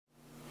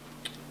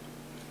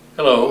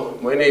Hello,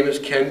 my name is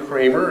Ken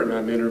Kramer, and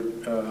I'm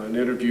an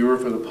interviewer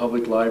for the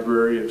Public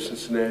Library of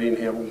Cincinnati and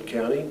Hamilton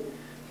County.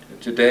 And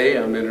today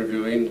I'm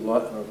interviewing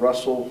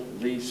Russell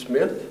Lee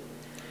Smith.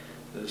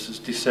 This is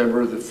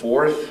December the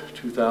 4th,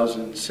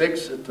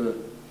 2006 at the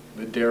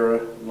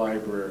Madera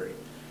Library.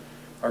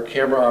 Our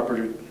camera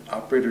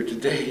operator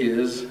today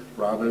is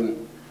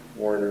Robin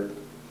Warner.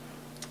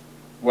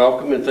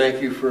 Welcome and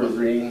thank you for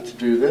agreeing to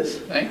do this.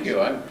 Thank you.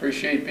 I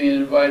appreciate being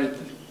invited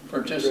to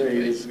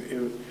participate.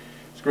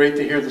 It's great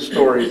to hear the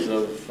stories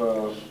of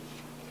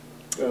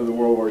the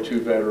World War II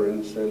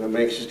veterans, and I'm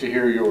anxious to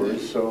hear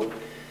yours. So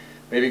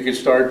maybe you could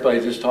start by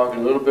just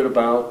talking a little bit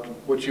about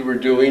what you were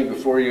doing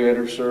before you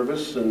entered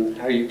service and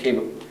how you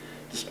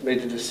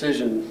made the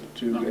decision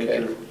to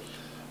enter.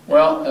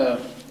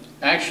 Well,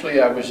 actually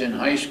I was in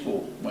high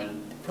school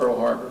when Pearl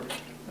Harbor.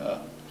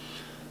 A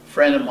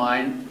friend of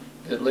mine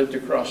that lived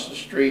across the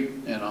street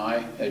and I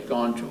had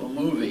gone to a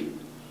movie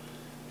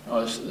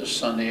this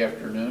Sunday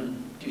afternoon,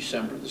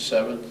 December the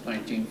 7th,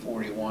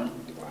 1941.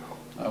 Wow.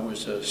 I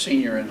was a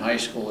senior in high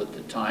school at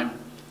the time.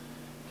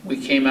 We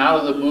came out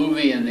of the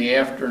movie in the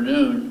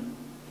afternoon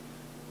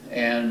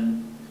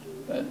and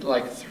at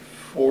like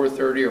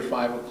 4:30 or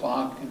 5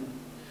 o'clock.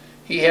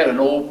 He had an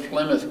old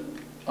Plymouth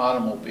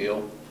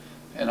automobile,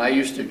 and I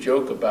used to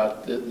joke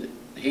about that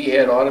he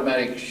had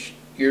automatic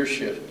gear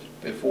shift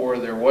before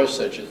there was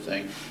such a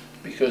thing,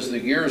 because the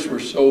gears were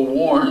so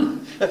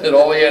worn that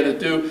all he had to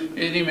do, he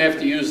didn't even have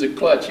to use the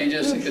clutch. He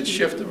just could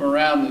shift them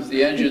around. If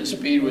the engine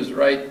speed was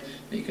right,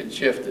 he could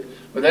shift it.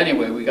 But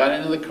anyway, we got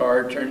into the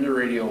car, turned the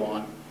radio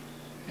on,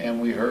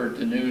 and we heard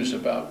the news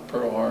about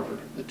Pearl Harbor,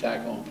 the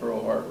attack on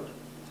Pearl Harbor.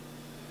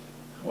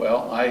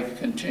 Well, I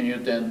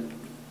continued then,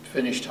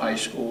 finished high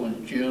school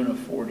in June of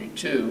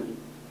 '42,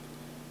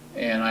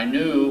 and I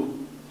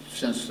knew,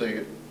 since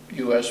the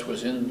U.S.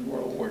 was in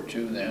World War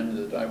II then,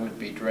 that I would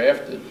be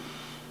drafted.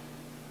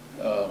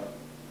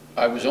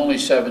 I was only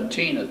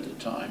 17 at the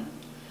time.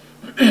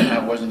 I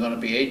wasn't going to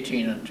be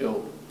 18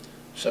 until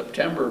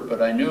September,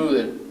 but I knew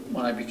that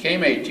when I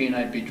became 18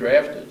 I'd be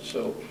drafted.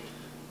 So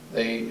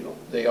they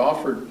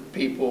offered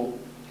people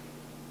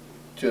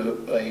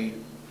to a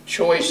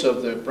choice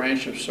of the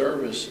branch of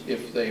service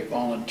if they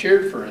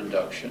volunteered for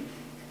induction,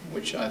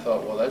 which I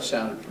thought, well, that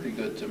sounded pretty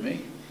good to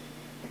me.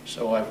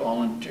 So I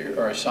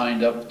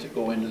signed up to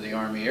go into the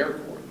Army Air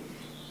Corps,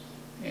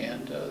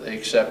 and they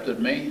accepted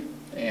me,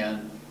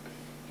 and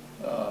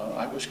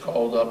I was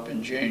called up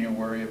in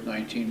January of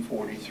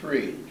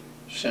 1943,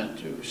 sent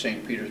to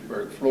St.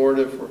 Petersburg,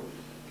 Florida for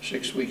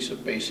 6 weeks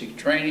of basic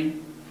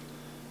training.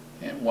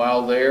 And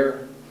while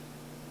there,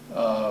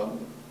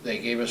 they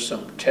gave us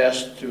some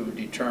tests to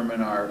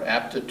determine our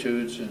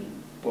aptitudes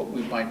and what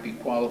we might be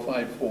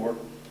qualified for.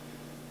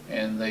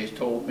 And they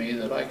told me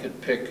that I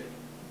could pick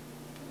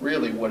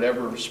really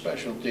whatever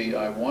specialty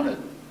I wanted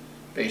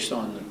based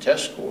on the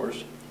test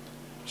scores.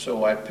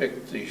 So I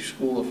picked the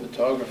School of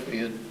Photography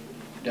at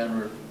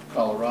Denver,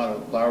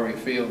 Colorado, Lowry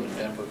Field in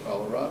Denver,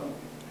 Colorado.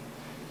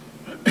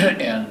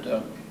 And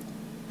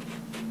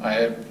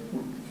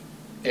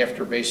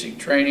after basic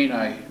training,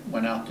 I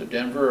went out to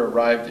Denver,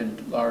 arrived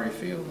in Lowry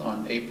Field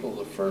on April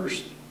the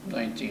 1st,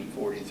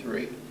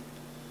 1943,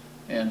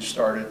 and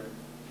started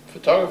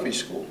photography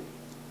school.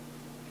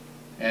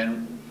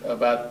 And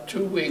about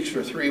 2 weeks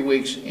or 3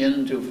 weeks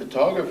into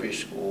photography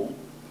school,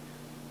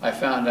 I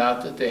found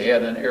out that they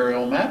had an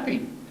aerial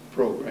mapping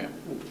program.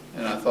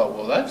 And I thought,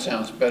 well, that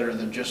sounds better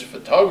than just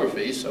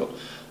photography. So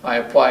I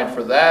applied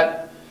for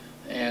that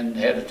and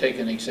had to take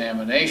an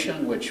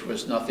examination, which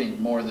was nothing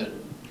more than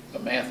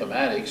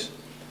mathematics.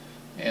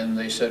 And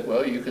they said,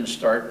 well, you can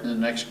start in the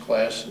next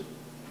class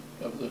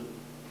of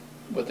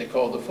what they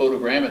call the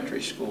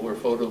photogrammetry school, or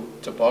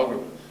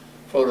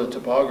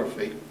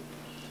phototopography.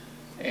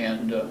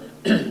 And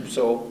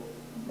so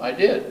I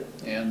did.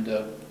 And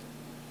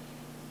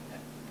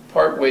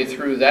partway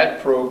through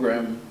that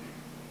program,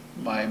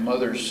 my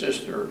mother's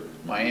sister,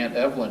 my Aunt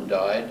Evelyn,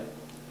 died,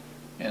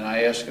 and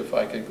I asked if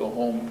I could go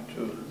home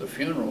to the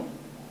funeral.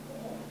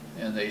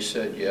 And they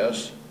said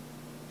yes,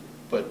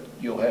 but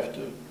you'll have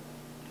to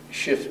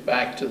shift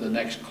back to the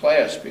next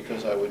class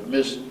because I would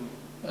miss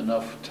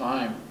enough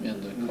time in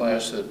the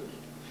class that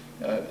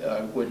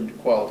I wouldn't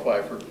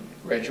qualify for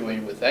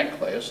graduating with that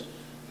class.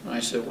 And I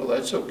said, well,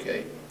 that's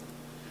okay.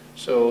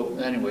 So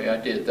anyway, I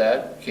did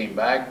that, came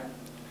back,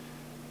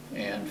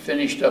 and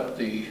finished up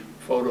the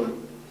photo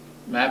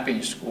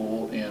mapping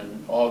school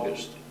in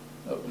August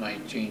of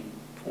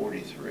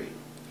 1943.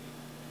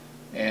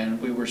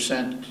 And we were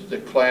sent, the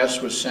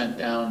class was sent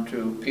down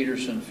to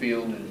Peterson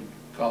Field in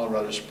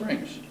Colorado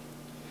Springs.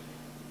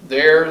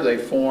 There they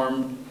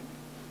formed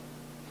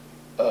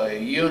a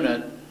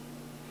unit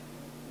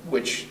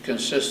which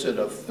consisted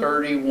of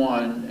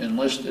 31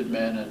 enlisted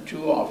men and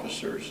 2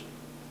 officers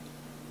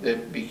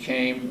that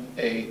became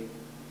a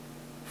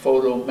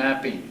photo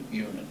mapping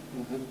unit.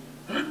 Mm-hmm.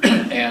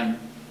 And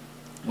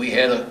we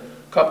had a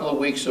couple of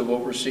weeks of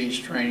overseas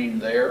training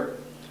there.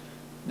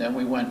 Then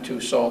we went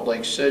to Salt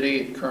Lake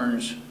City at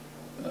Kearns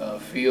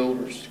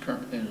Field,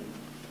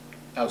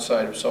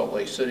 outside of Salt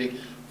Lake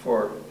City,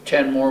 for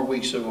 10 more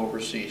weeks of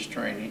overseas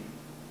training.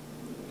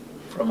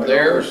 From By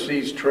there,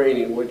 overseas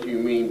training, what do you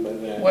mean by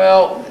that?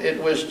 well,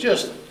 it was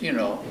just, you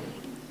know,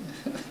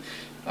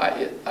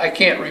 I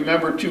can't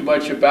remember too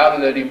much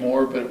about it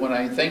anymore, but when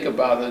I think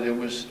about it,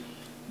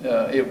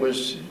 it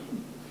was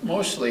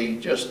mostly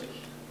just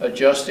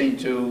adjusting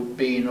to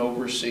being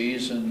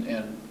overseas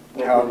and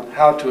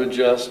how to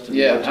adjust and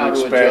yeah, what how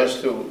to expect.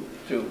 adjust to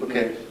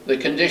Okay. the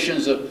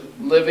conditions of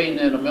living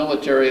in a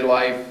military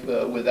life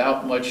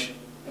without much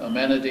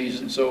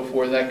amenities and so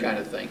forth, that kind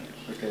of thing.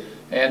 Okay.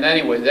 And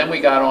anyway, then we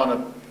got on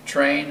a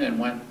train and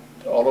went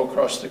all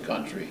across the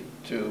country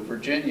to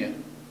Virginia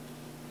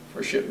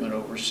for shipment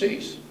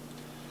overseas.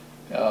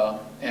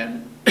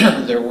 And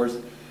there were,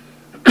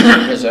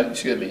 as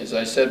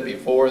I said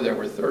before, there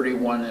were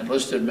 31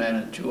 enlisted men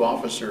and 2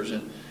 officers,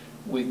 and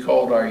we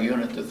called our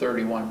unit the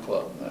 31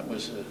 Club. That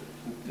was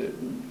the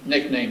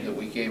nickname that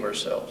we gave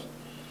ourselves.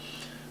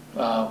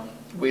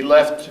 We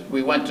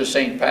went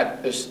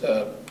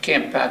to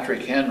Camp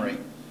Patrick Henry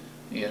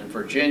in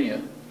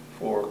Virginia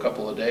for a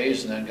couple of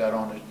days and then got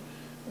on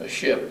a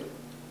ship.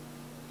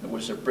 It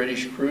was a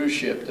British cruise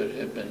ship that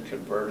had been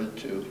converted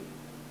to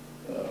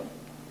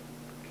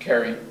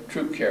carry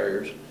troop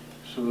carriers.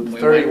 So the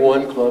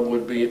 31 Club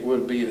would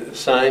be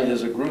assigned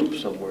as a group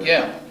somewhere.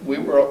 Yeah, we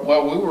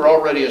were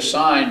already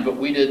assigned, but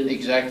we didn't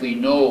exactly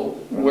know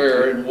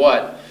where and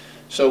what.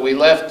 So we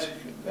left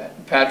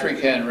Patrick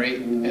Henry,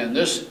 and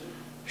this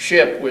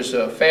ship was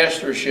a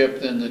faster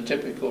ship than the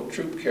typical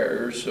troop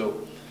carriers,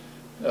 so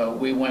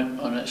we went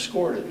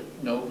unescorted.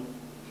 No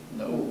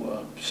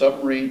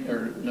submarine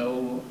or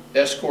no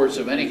escorts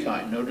of any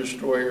kind, no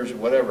destroyers or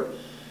whatever.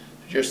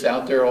 Just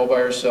out there all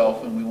by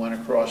ourselves, and we went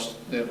across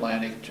the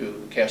Atlantic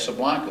to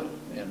Casablanca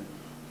in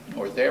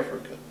North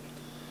Africa.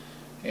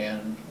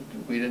 And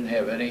we didn't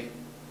have any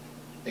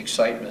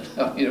excitement.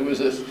 I mean, it was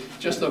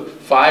just a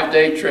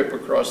 5-day trip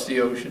across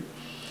the ocean.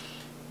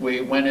 We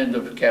went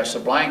into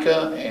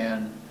Casablanca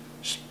and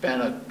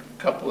spent a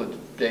couple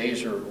of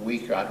days or a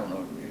week, I don't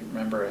know,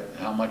 remember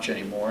how much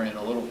anymore, in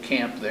a little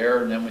camp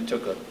there, and then we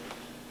took a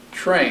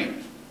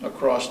train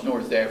across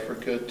North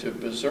Africa to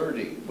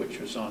Bizerte, which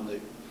was on the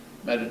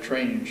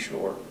Mediterranean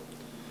shore.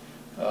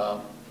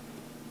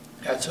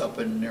 That's up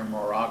near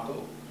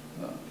Morocco,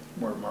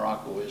 where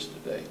Morocco is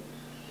today.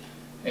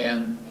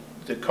 And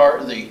the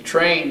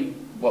train,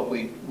 what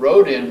we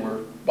rode in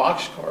were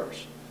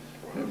boxcars.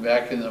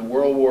 Back in the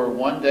World War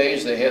I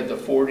days, they had the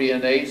 40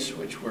 and 8s,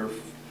 which were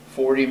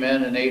 40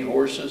 men and 8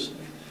 horses.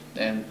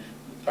 And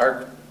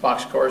our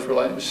boxcars were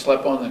like, we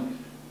slept on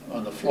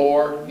the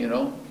floor, you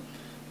know.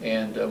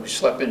 And we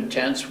slept in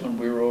tents when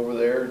we were over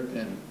there,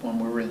 and when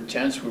we were in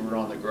tents, we were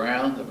on the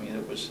ground. I mean,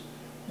 it was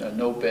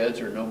no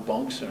beds or no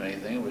bunks or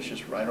anything. It was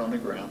just right on the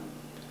ground.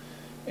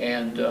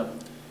 And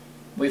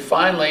we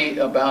finally,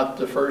 about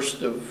the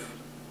first of,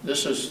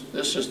 this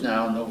is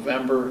now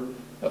November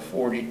of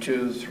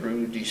 '42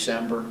 through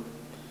December,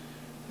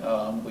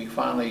 we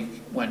finally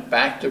went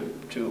back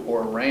to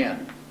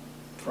Oran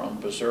from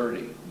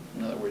Bizerte.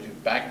 In other words, we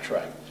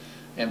backtracked.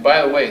 And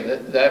by the way,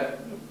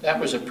 that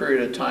was a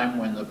period of time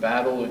when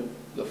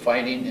the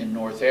fighting in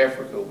North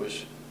Africa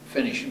was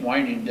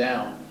winding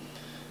down,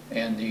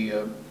 and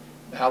the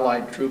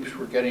Allied troops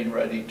were getting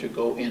ready to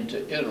go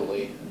into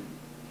Italy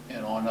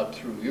and on up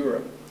through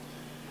Europe.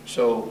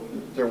 So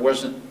there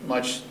wasn't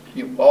much,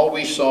 all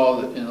we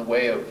saw in the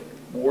way of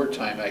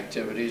wartime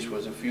activities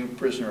was a few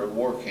prisoner of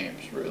war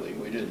camps, really.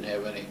 We didn't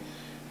have any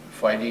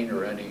fighting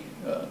or any,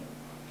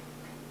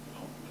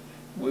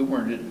 we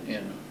weren't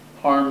in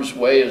harm's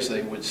way, as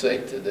they would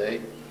say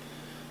today.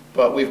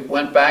 But we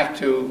went back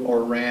to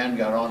Oran,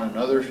 got on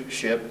another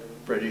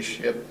ship, British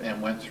ship,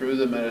 and went through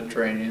the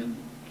Mediterranean,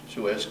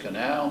 Suez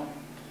Canal,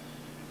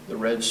 the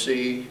Red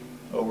Sea,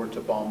 over to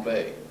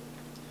Bombay.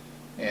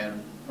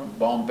 And from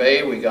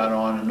Bombay, we got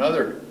on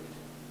another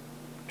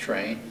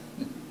train,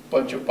 a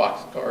bunch of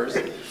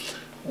boxcars,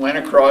 went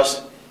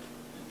across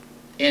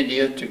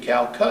India to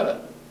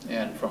Calcutta.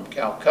 And from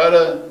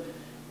Calcutta,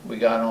 we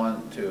got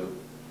on to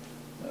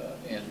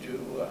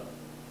into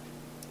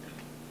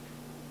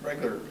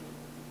regular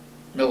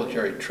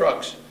military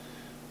trucks,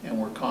 and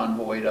were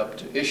convoyed up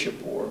to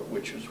Ishapore,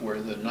 which is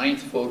where the 9th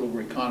Photo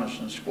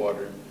Reconnaissance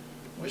Squadron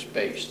was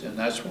based, and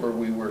that's where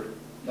we were.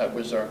 That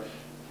was our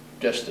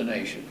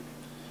destination.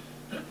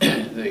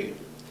 The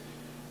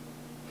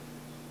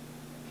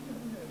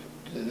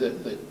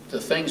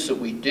things that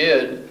we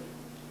did,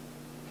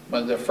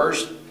 but the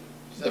first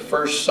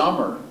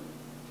summer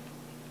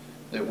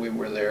that we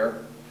were there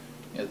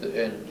in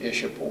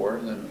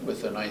Ishapore,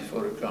 with the 9th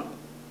Photo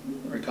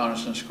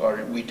Reconnaissance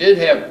Squadron, we did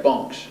have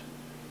bunks,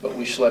 but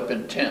we slept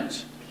in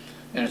tents.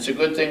 And it's a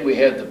good thing we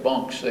had the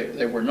bunks.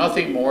 They were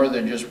nothing more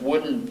than just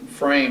wooden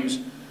frames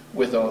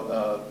with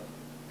a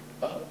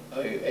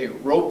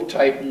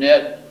rope-type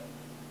net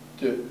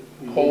to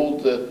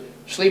hold the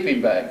sleeping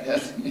bag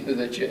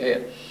that you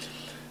had.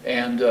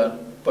 And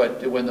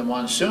but when the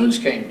monsoons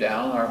came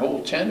down, our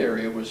whole tent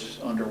area was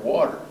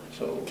underwater.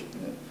 So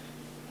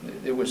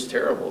it was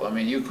terrible. I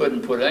mean, you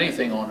couldn't put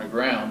anything on the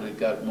ground. It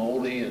got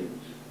moldy and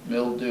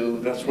mildew.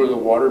 That's where the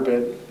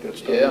waterbed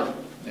gets done?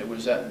 Yeah, it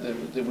was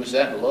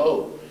that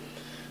low.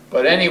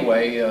 But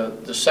anyway,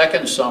 the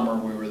second summer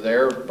we were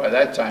there, by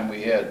that time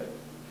we had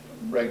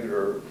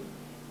regular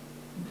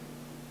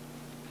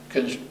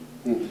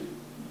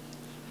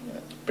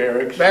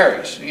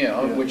barracks, you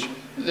know, Yeah. which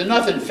they're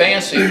nothing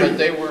fancy, but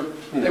they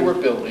were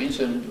buildings,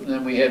 and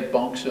then we had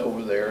bunks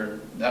over there,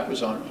 and that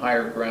was on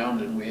higher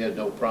ground, and we had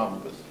no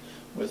problem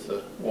with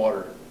the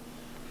water.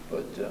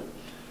 But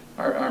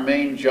our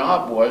main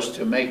job was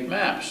to make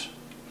maps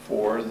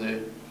for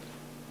the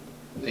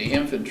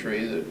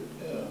infantry,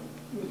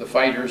 the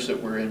fighters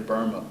that were in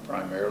Burma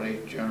primarily,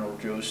 General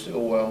Joe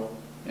Stilwell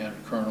and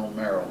Colonel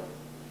Merrill.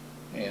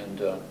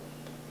 And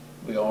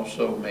we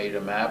also made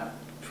a map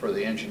for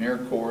the Engineer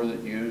Corps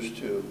that used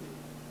to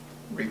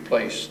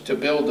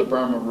build the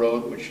Burma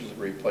Road, which is a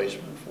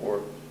replacement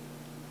for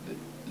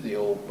the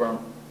old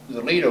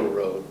the Lido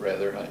Road,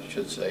 rather, I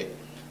should say,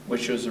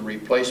 which was a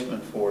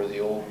replacement for the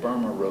old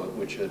Burma Road,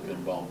 which had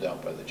been bombed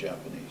out by the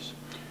Japanese.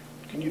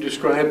 Can you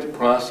describe the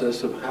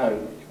process of how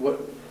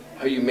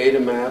you made a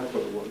map,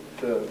 or what?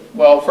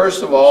 Well,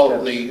 first of all,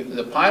 steps?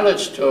 the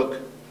pilots took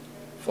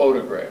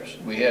photographs.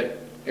 We had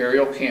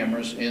aerial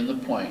cameras in the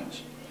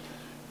planes.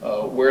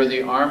 Where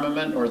the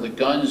armament or the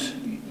guns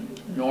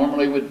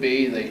normally would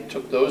be, they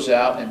took those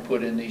out and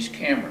put in these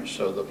cameras.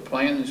 So the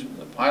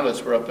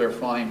pilots were up there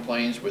flying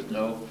planes with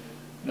no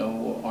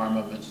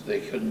armaments.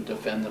 They couldn't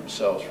defend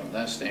themselves from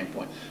that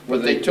standpoint.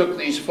 But they took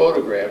these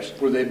photographs.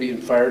 Were they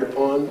being fired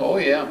upon? Oh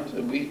yeah,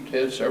 we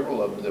had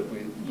several of them that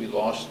we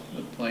lost.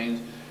 The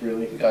planes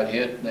Really? got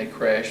hit and they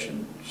crashed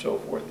and so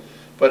forth.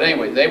 But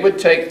anyway, they would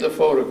take the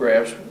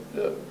photographs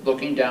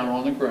looking down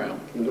on the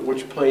ground. And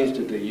which planes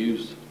did they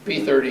use?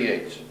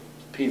 P-38s.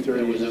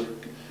 P-38s?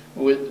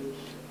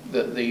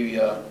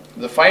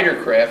 The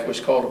fighter craft was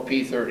called a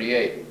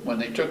P-38. When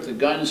they took the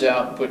guns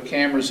out and put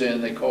cameras in,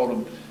 they called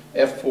them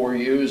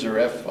F-4Us or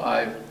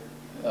F-5,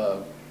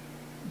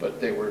 but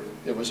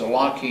it was a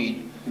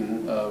Lockheed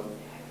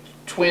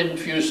twin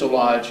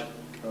fuselage,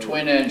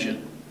 twin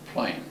engine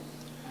plane.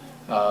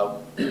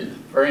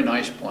 Very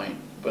nice plane,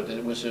 but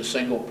it was a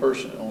single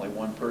person. Only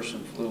one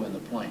person flew in the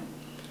plane.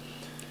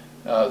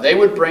 They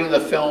would bring the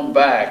film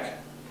back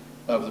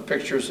of the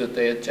pictures that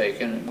they had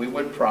taken. We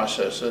would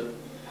process it,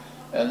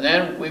 and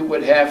then we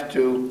would have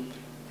to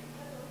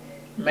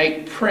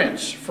make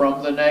prints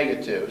from the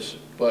negatives,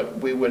 but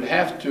we would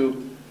have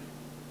to,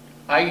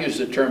 I use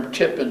the term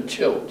tip and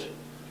tilt,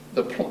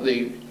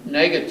 the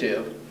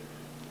negative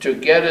to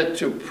get it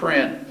to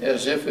print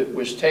as if it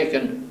was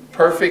taken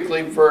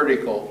perfectly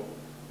vertical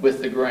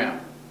with the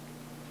ground.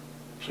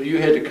 So you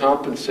had to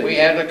compensate. We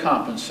had to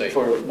compensate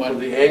for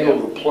the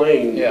angle of the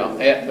plane. Yeah,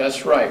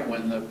 that's right.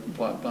 When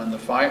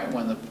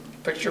the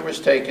picture was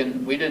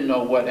taken, we didn't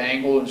know what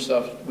angle and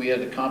stuff. We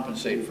had to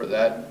compensate for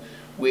that.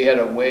 We had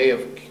a way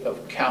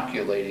of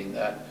calculating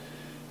that.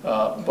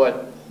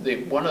 But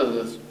one of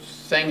the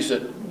things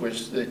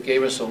that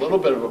gave us a little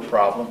bit of a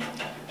problem,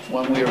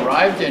 when we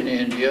arrived in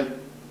India,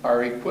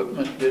 our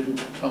equipment didn't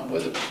come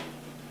with us.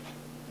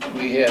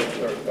 We had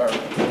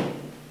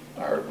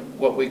our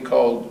what we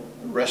called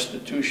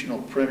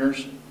restitutional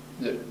printers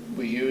that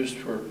we used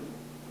for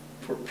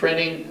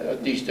printing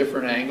at these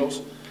different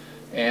angles.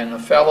 And a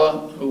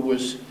fella who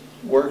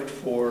worked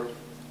for,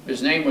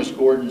 his name was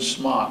Gordon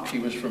Smock. He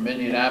was from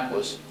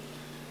Indianapolis,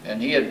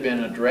 and he had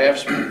been a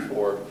draftsman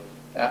for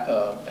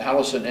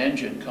Allison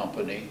Engine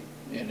Company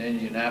in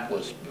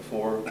Indianapolis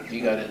before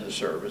he got into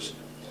service.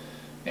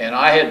 And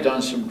I had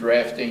done some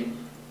drafting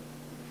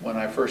when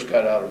I first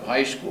got out of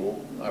high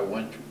school. I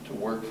went to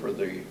work for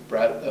the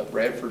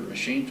Bradford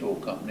Machine Tool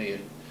Company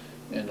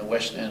in the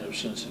west end of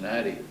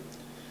Cincinnati,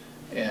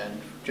 and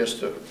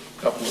just a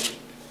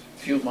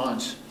few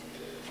months.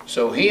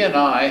 So he and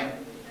I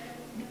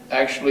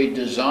actually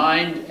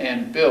designed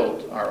and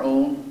built our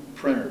own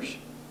printers,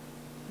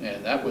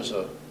 and that was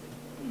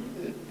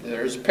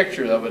there's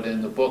pictures of it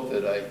in the book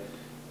that I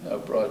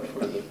brought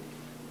for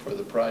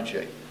the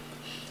project.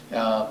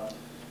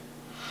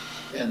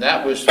 And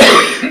that was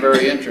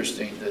very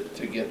interesting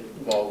to get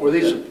involved. Were with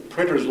these that.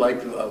 printers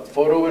like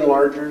photo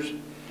enlargers?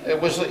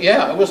 It was,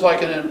 yeah, it was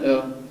like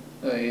an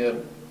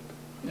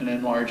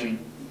enlarging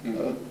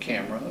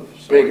camera of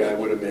sorts. Big, I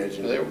would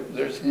imagine.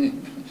 There's a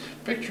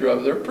picture of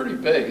it. They're pretty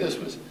big. This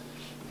was,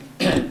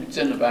 it's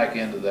in the back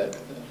end of that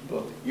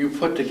book. You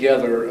put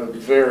together a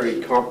very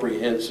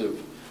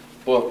comprehensive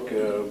book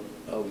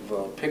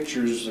of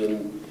pictures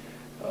and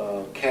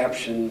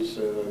captions,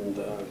 and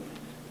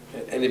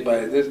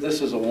anybody,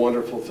 this is a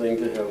wonderful thing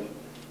to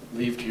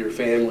leave to your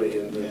family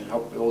and to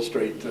help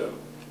illustrate.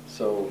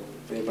 So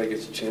if anybody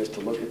gets a chance to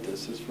look at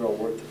this, it's well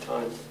worth the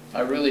time.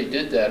 I really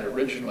did that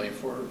originally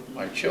for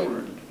my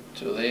children,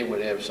 so they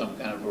would have some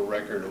kind of a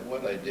record of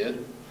what I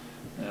did.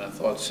 And I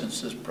thought,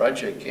 since this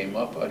project came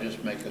up, I'll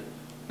just make a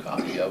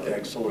copy of it.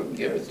 Excellent. And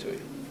give it to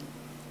you.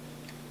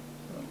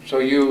 So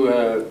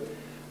you,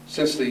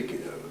 since the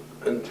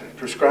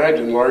prescribed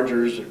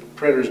enlargers,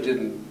 printers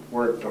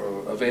weren't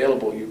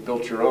available, you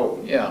built your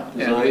own. Yeah,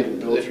 Designed and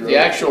built your the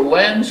own. actual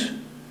lens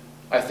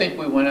I think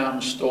we went out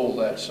and stole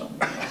that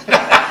somewhere.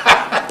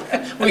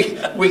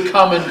 we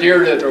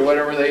commandeered it, or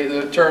whatever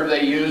the term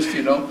they used,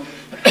 you know.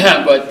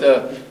 But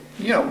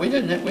you know, we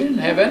didn't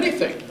have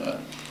anything.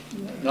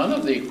 None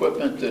of the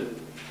equipment that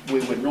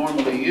we would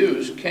normally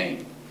use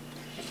came,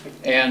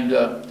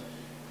 and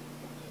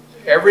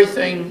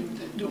everything,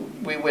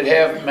 we would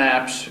have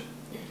maps,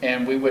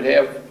 and we would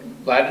have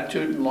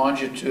latitude and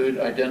longitude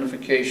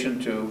identification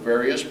to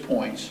various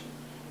points,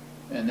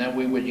 and then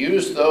we would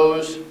use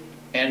those,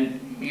 and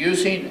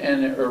using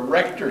an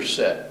erector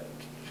set,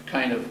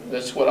 kind of,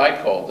 that's what I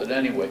called it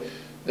anyway.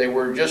 They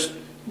were just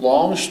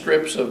long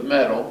strips of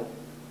metal,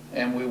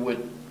 and we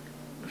would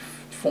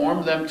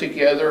form them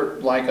together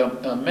like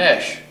a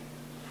mesh,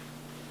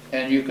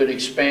 and you could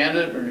expand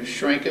it or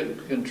shrink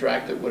it,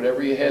 contract it,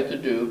 whatever you had to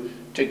do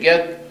to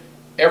get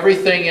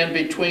everything in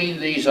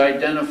between these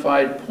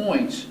identified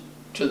points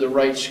to the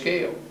right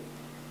scale.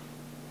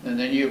 And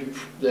then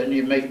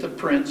you make the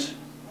prints.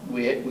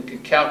 We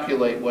could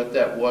calculate what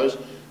that was,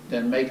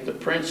 then make the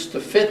prints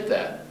to fit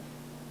that.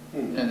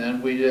 And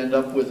then we'd end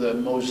up with a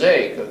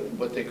mosaic,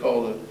 what they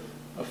call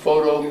a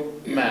photo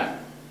map.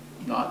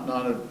 Not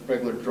a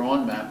regular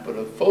drawn map, but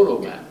a photo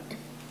map.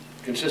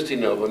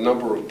 Consisting of a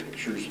number of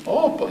pictures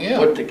yeah.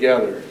 put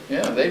together.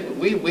 Yeah,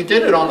 we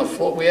did it on the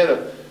floor. We had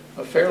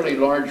a fairly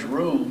large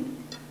room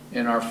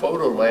in our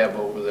photo lab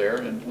over there,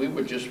 and we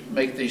would just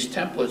make these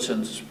templates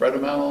and spread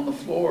them out on the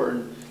floor,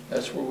 and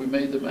that's where we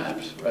made the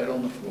maps, right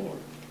on the floor.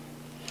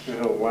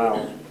 Oh,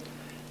 wow.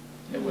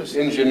 It was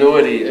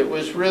ingenuity. It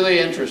was really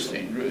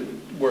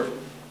interesting work.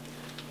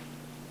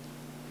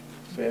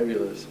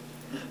 Fabulous.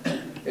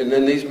 And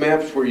then these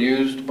maps were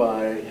used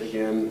by,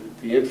 again,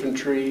 the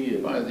infantry?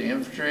 By the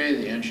infantry,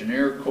 the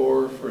engineer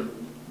corps for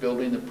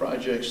building the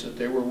projects that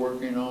they were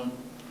working on.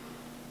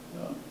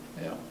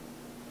 Yeah.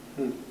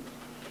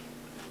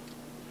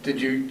 Did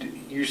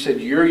you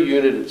said your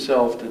unit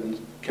itself didn't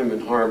come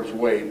in harm's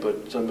way,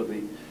 but some of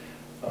the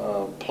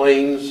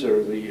planes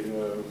or the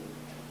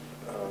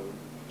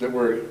that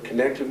were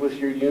connected with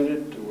your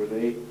unit, were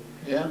they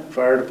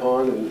fired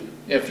upon? And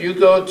if you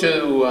go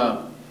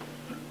to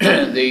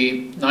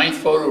the 9th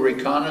Photo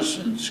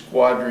Reconnaissance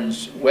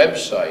Squadron's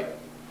website,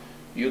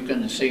 you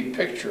can see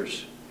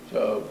pictures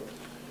of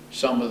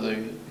some of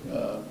the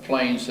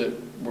planes that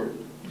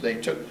they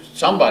took.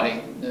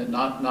 Somebody,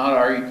 not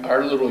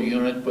our little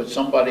unit, but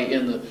somebody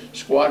in the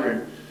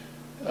squadron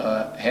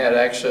had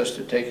access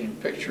to taking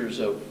pictures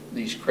of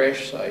these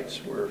crash sites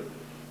where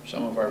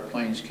some of our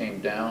planes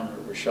came down or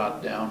were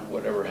shot down,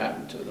 whatever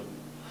happened to them.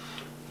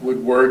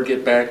 Would word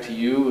get back to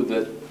you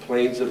that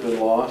planes have been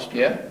lost?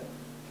 Yeah.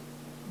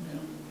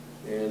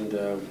 And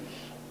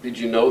did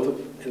you know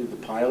the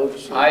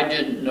pilots? I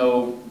didn't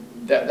know.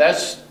 That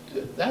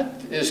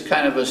is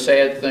kind of a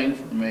sad thing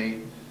for me,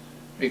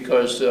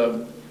 because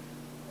our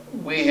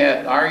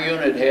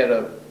unit had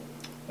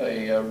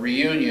a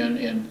reunion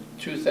in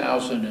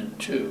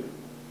 2002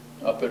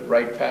 up at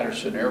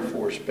Wright-Patterson Air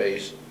Force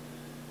Base,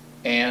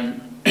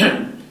 and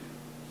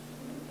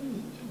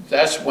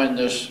that's when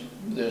this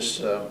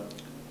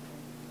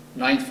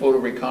 9th Photo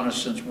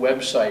Reconnaissance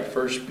website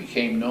first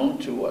became known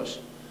to us.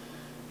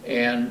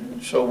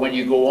 And so when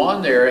you go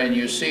on there and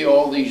you see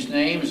all these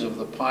names of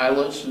the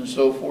pilots and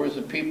so forth,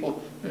 the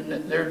people,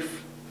 they're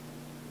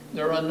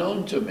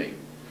unknown to me.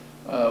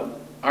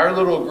 Our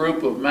little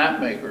group of map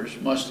makers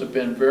must have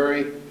been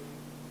very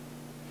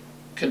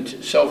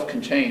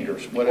self-contained or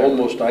whatever.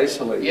 Almost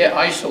isolated. Yeah,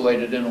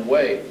 isolated in a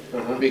way,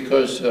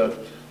 because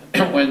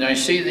when I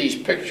see these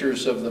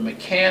pictures of the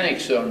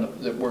mechanics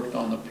that worked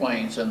on the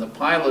planes and the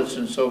pilots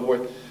and so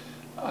forth,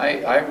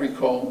 I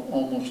recall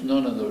almost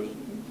none of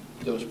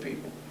those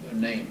people, their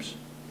names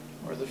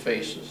or the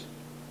faces.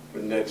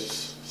 And that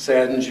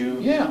saddens you?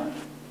 Yeah,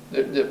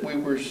 that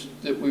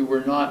we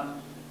were not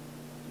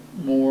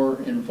more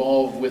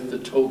involved with the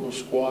total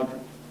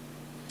squadron.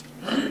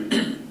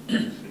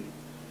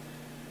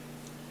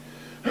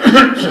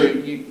 So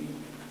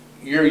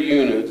your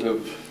unit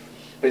of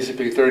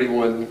basically the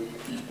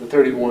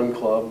 31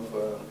 Club,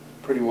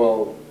 pretty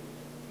well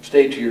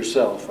stayed to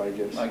yourself, I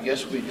guess. I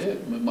guess we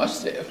did. We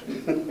must have.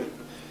 Yeah.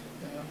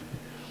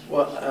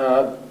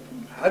 Well,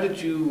 how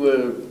did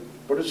you?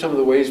 What are some of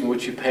the ways in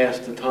which you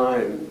passed the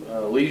time,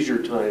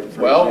 leisure time?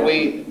 For well,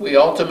 example? we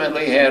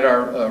ultimately had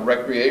our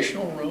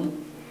recreational room.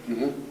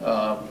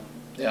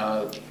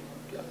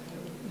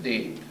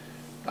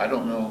 I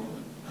don't know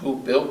who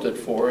built it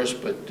for us,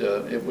 but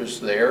it was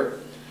there.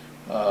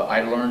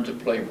 I learned to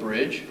play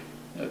bridge.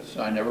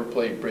 I never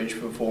played bridge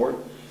before.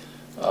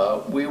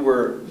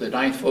 The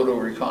 9th Photo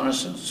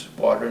Reconnaissance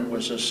Squadron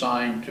was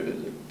assigned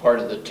to part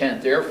of the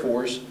 10th Air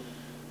Force,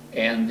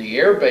 and the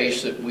air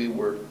base that we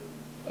were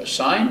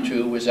assigned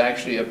to was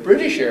actually a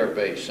British air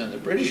base, and the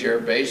British air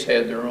base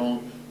had their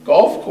own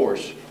golf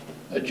course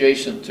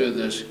adjacent to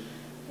this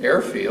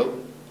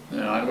airfield,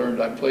 and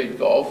I played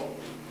golf,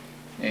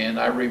 and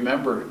I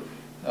remember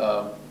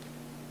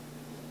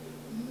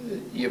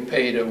you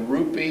paid a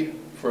rupee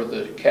for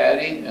the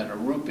caddy and a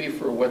rupee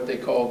for what they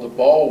called the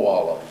ball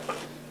wallah,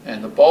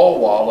 and the ball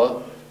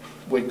wallah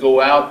would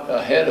go out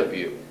ahead of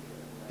you,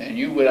 and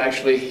you would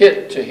actually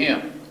hit to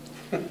him.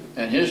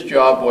 And his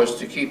job was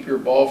to keep your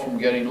ball from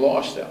getting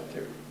lost out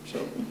there.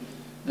 So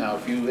now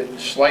if you had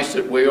sliced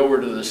it way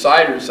over to the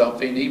side or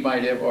something, he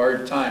might have a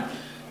hard time.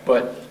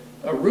 But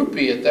a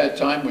rupee at that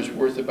time was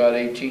worth about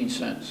 18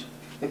 cents.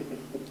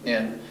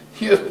 And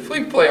if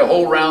we play a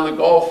whole round of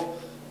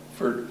golf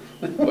for,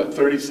 what,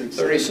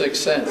 36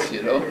 cents,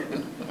 you know?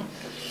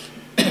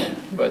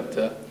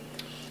 But,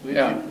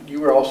 yeah. You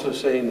were also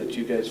saying that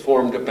you guys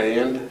formed a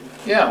band?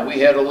 Yeah, we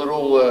had a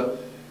little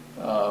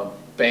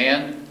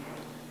band.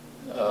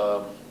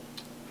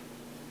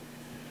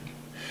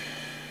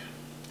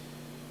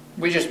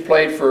 We just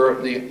played for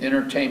the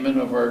entertainment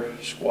of our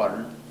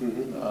squadron.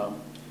 Mm-hmm.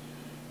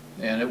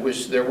 And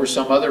there were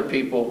some other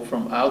people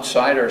from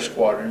outside our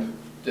squadron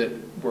that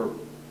were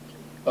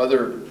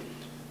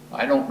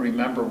I don't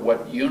remember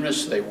what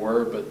units they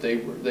were, but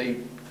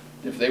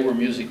if they were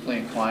musically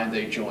inclined,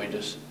 they joined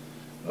us.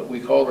 But we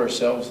called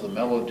ourselves the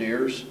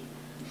Melodiers.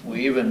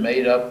 We even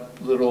made up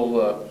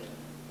little,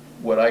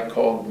 what I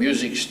called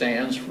music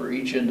stands for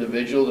each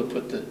individual to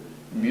put the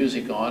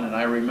music on. And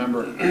I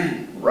remember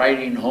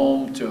writing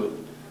home to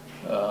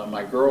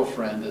my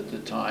girlfriend at the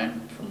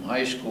time from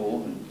high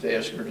school and to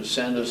ask her to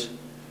send us,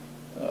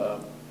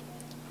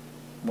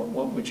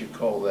 what would you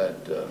call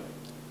that?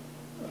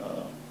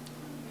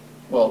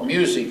 Well,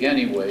 music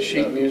anyway.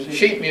 Sheet music?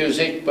 Sheet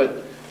music, but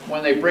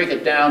when they break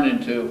it down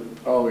into,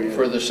 oh, yeah,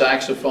 for the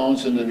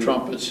saxophones and the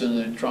trumpets and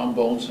the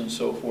trombones and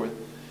so forth,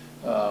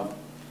 I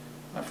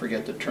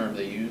forget the term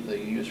they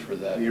use for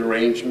that. The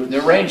arrangements?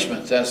 The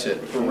arrangements, that's it.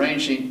 For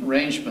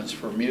arrangements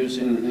for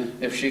music.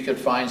 Mm-hmm. If she could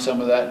find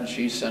some of that and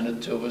she sent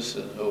it to us.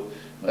 And so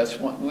that's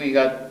one, we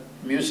got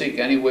music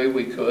any way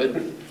we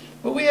could.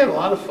 But we had a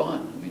lot of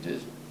fun. We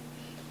did.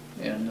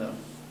 And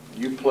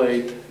you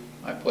played?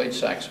 I played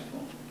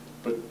saxophone.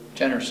 But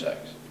tenor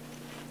sax.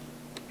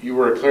 You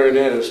were a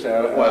clarinetist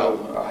out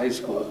of high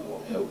school?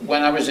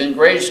 When I was in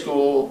grade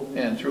school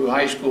and through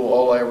high school,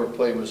 all I ever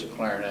played was a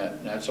clarinet.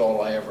 And that's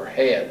all I ever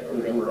had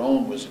or ever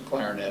owned was a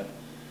clarinet.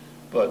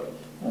 But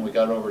when we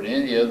got over to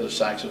India, the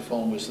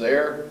saxophone was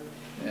there,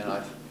 and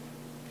I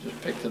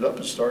just picked it up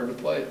and started to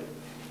play it.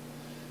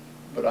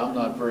 But I'm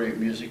not very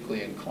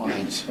musically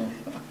inclined, so.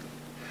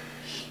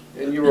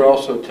 And you were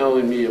also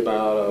telling me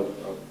about a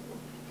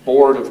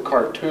board of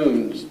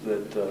cartoons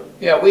that...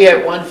 Yeah, we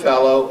had one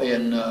fellow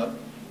in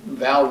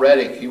Val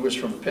Reddick. He was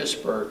from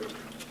Pittsburgh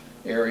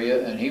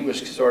area, and he was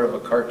sort of a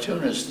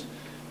cartoonist,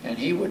 and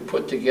he would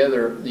put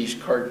together these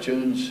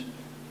cartoons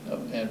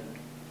and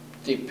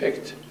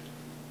depict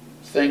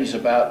things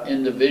about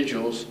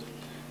individuals.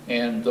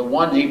 And the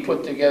one he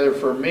put together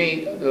for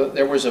me,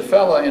 there was a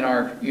fella in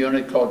our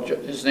unit called,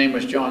 his name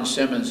was John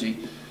Simmons.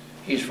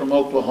 He's from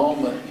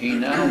Oklahoma. He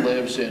now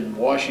lives in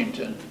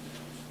Washington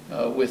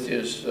with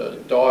his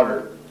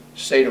daughter,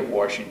 state of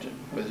Washington,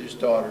 with his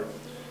daughter.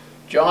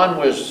 John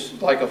was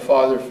like a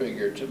father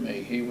figure to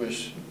me. He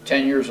was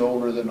 10 years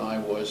older than I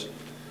was,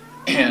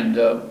 and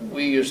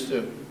we used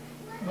to,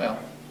 well,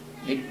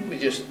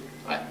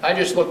 I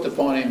just looked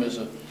upon him as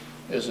a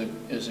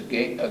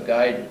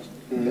guide.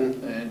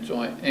 Mm-hmm. And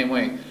so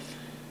anyway,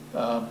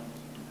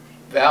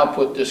 Val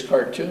put this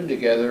cartoon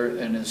together,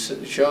 and it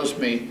shows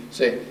me,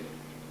 say,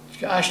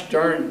 gosh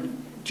darn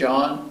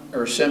John,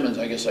 or Simmons,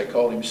 I guess I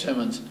called him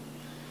Simmons.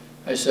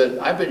 I said,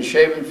 I've been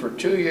shaving for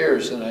 2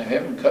 years and I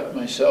haven't cut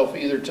myself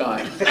either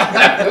time.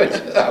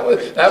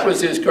 that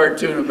was his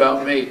cartoon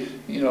about me.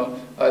 You know,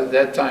 at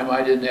that time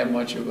I didn't have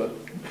much of a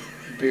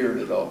beard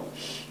at all.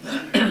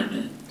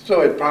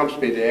 So it prompts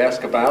me to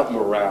ask about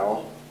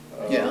morale.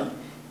 Yeah.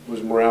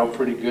 Was morale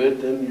pretty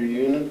good in your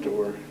unit,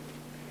 or?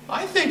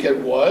 I think it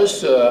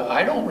was.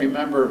 I don't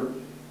remember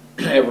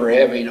ever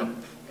having a,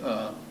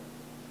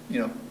 you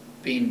know,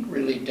 being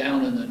really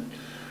down in the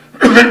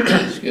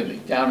excuse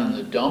me, down in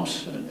the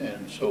dumps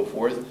and so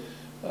forth.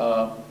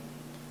 I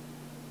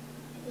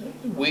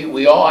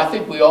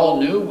think we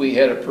all knew we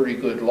had a pretty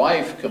good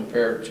life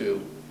compared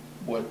to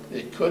what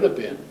it could have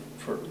been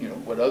for, you know,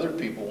 what other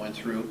people went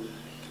through.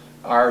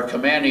 Our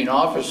commanding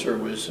officer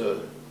was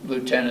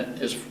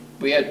Lieutenant.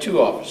 We had two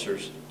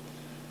officers.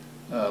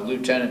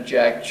 Lieutenant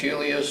Jack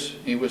Chelius,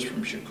 he was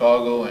from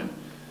Chicago,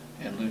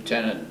 and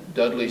Lieutenant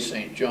Dudley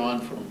St. John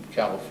from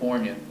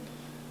California.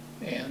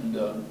 And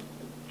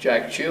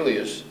Jack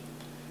Chelius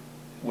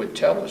would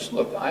tell us,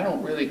 look, I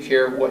don't really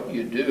care what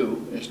you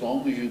do as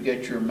long as you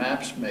get your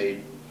maps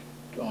made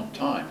on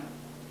time.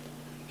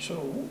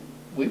 So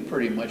we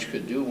pretty much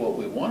could do what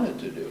we wanted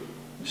to do.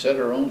 We set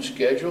our own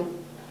schedule,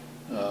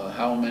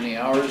 how many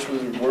hours we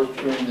would work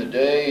during the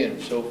day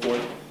and so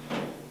forth.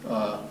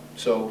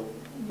 So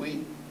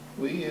we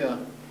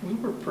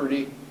were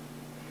pretty,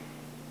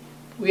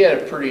 we had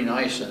it pretty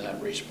nice in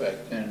that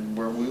respect, and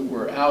where we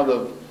were out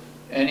of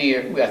any,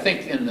 I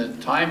think in the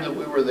time that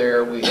we were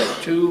there, we had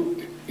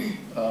two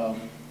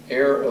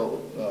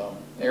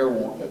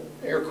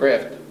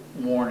aircraft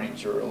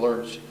warnings or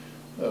alerts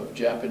of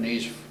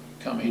Japanese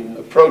coming,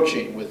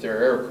 approaching with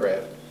their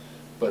aircraft.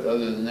 But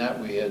other than that,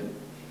 we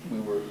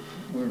were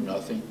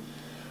nothing.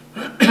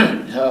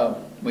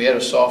 We had a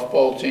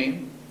softball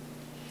team,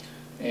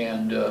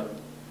 And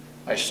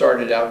I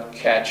started out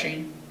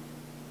catching,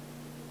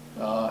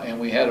 and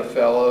we had a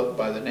fellow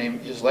by the name,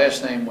 his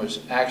last name was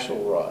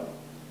Axelrod,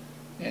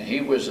 and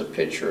he was a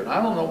pitcher, and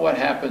I don't know what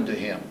happened to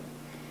him,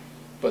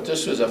 but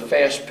this was a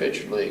fast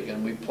pitch league,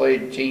 and we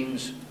played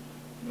teams,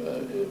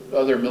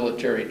 other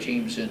military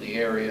teams in the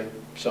area,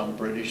 some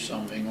British,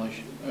 some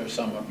English, or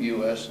some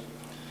U.S.,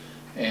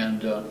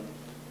 and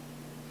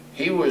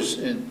he was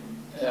in,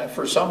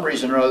 for some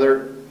reason or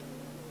other,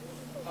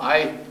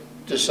 I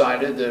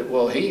decided that,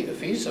 well,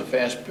 if he's a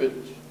fast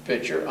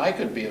pitcher, I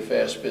could be a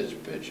fast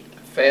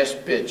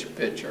pitch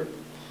pitcher.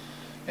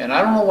 And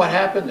I don't know what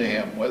happened to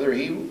him, whether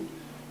he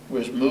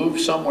was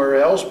moved somewhere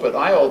else, but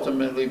I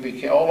ultimately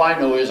became, all I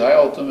know is I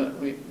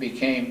ultimately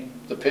became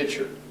the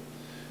pitcher.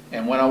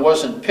 And when I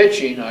wasn't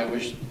pitching, I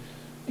was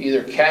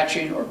either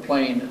catching or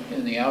playing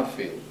in the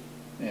outfield.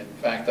 In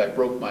fact, I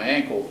broke my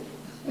ankle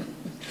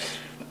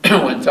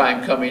one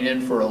time coming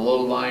in for a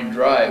low line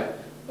drive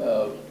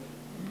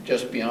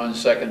just beyond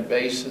second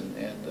base,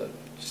 and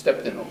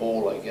stepped in a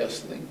hole, I guess.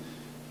 Thing.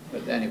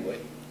 But anyway,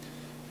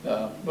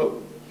 but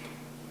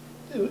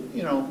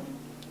you know,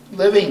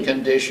 living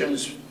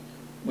conditions.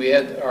 We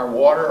had our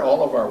water.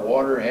 All of our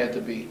water had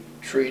to be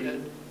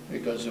treated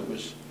because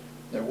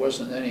there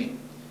wasn't any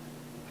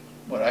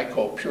what I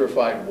call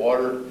purified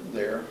water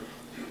there,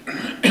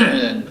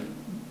 and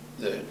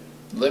the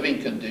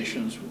living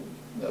conditions,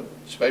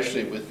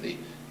 especially with the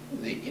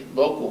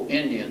local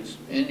Indian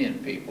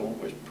people,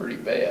 was pretty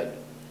bad.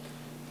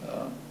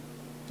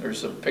 There's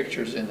some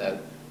pictures in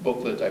that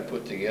booklet I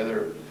put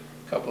together,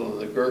 a couple of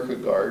the Gurkha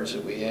guards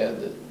that we had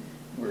that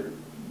were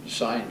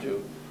assigned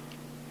to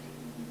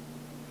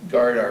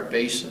guard our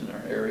base in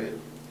our area.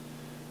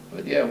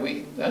 But yeah,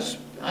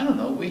 I don't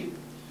know,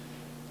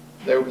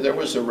 there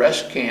was a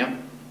rest camp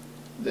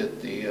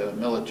that the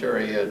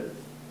military had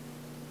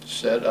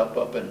set up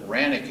in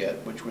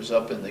Raniket, which was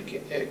up in the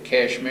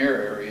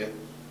Kashmir area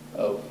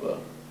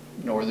of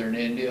northern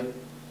India,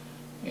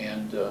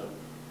 and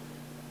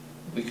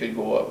we could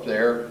go up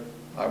there.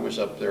 I was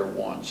up there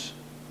once,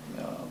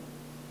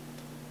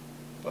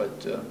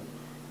 but I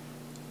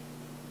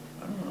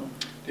don't know.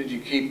 Did you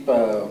keep,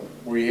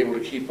 were you able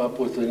to keep up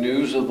with the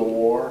news of the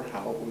war,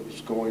 how it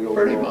was going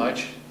over? Pretty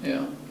much,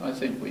 yeah, I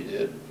think we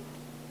did.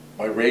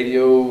 By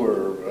radio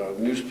or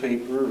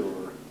newspaper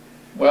or?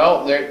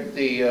 Well,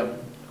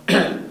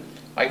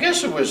 I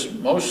guess it was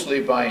mostly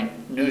by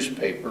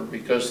newspaper,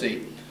 because the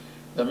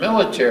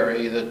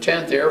military, the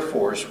 10th Air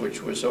Force,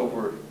 which was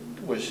in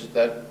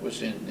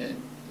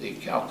the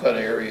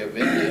Calcutta area of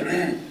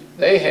India,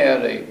 they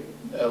had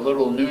a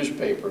little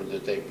newspaper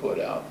that they put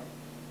out,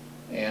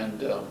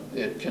 and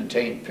it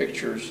contained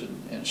pictures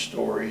and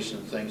stories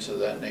and things of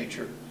that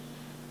nature,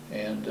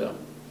 and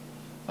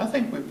I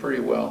think we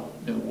pretty well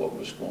knew what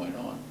was going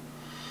on.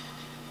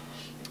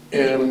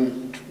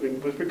 And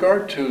with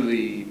regard to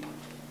the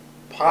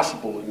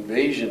possible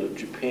invasion of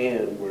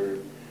Japan,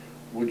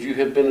 would you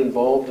have been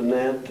involved in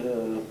that,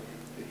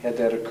 had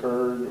that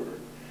occurred? Or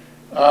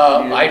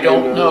I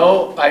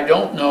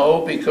don't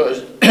know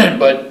because,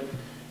 but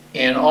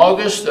in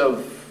August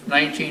of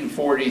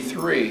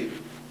 1943,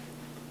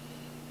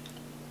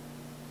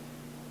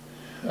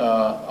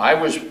 I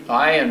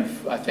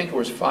and I think it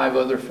was 5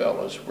 other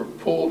fellows were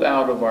pulled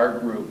out of our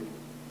group,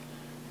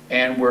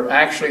 and we're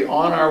actually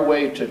on our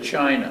way to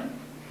China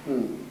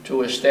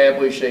to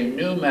establish a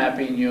new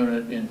mapping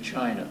unit in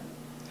China.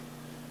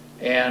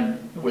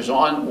 And it was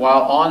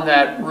while on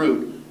that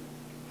route,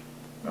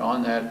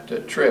 on that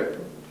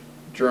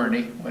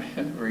journey,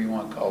 whatever you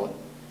want to call it,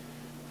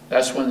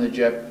 that's when the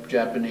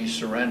Japanese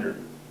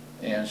surrendered.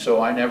 And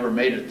so I never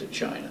made it to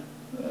China.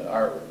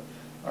 Our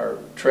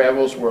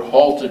travels were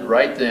halted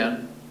right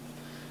then,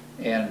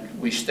 and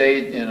we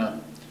stayed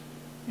in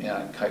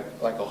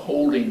like a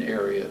holding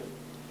area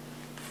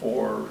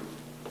for,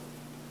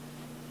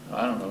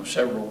 I don't know,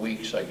 several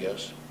weeks, I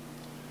guess.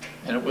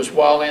 And it was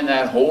while in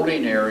that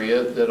holding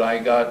area that I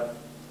got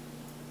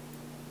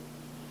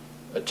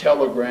a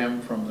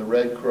telegram from the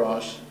Red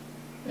Cross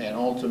and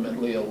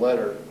ultimately a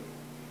letter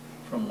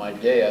from my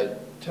dad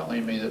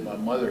telling me that my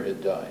mother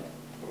had died.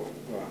 Oh,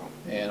 wow.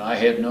 And I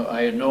had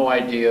no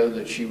idea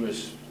that she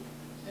was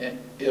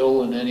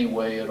ill in any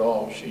way at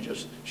all. She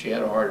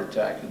had a heart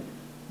attack and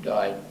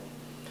died.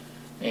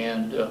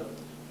 And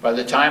by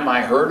the time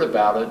I heard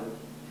about it,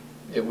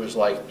 it was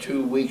like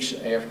 2 weeks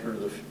after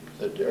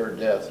her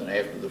death and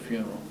after the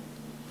funeral.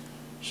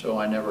 So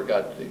I never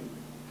got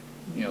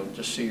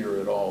to see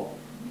her at all.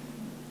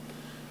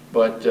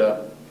 But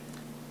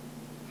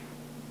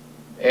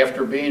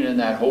after being in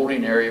that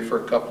holding area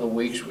for a couple of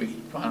weeks, we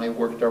finally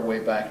worked our way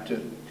back to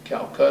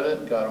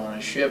Calcutta, got on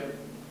a ship,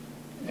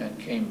 and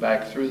came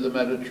back through the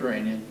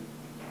Mediterranean,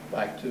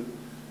 back to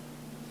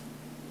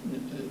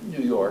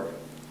New York.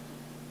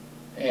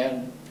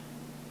 And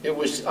I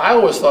always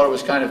thought it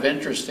was kind of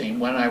interesting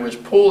when I was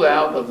pulled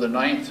out of the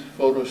 9th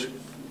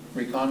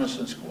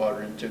Reconnaissance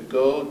Squadron to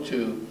go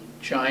to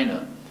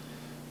China.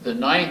 The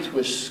 9th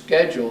was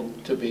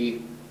scheduled to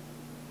be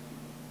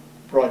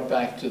brought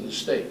back to the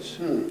States.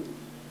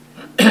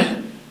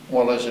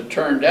 Well, as it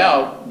turned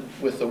out,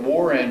 with the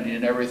war ending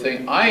and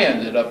everything, I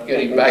ended up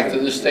getting back to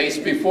the States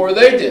before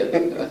they did.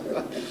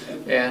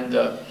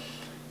 And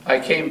I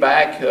came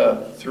back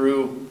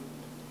through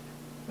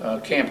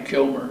Camp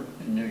Kilmer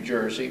in New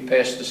Jersey,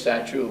 past the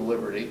Statue of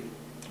Liberty,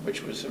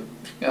 which was a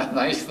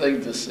nice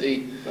thing to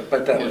see.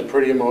 But that was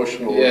pretty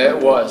emotional. Yeah,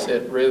 it was.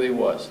 It really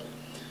was.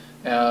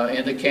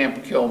 Into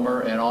Camp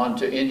Kilmer and on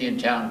to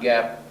Indiantown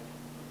Gap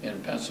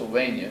in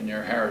Pennsylvania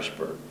near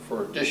Harrisburg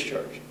for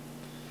discharge.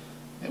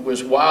 It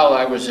was while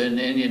I was in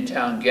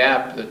Indiantown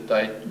Gap that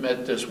I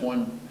met this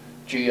one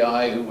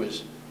GI who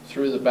was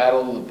through the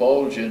Battle of the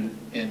Bulge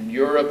in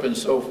Europe and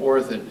so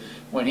forth. And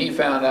when he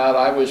found out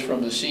I was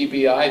from the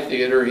CBI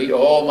theater,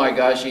 oh my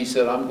gosh, he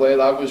said, I'm glad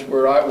I was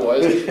where I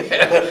was.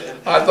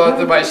 I thought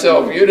to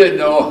myself, you didn't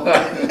know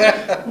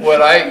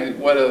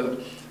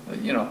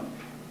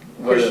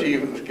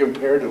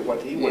compared to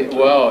what he went through.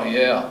 Well,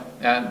 yeah.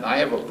 And I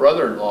have a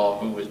brother-in-law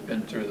who has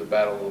been through the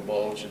Battle of the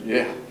Bulge. And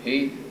yeah.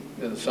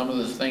 Some of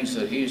the things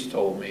that he's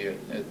told me,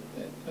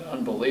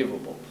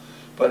 unbelievable.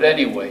 But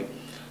anyway,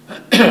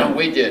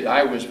 we did.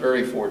 I was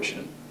very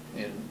fortunate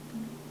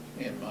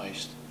in my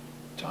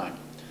time.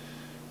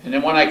 And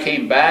then when I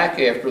came back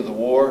after the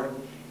war,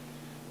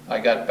 I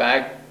got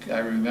back, I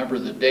remember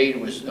the date,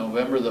 it was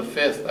November the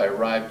 5th, I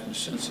arrived in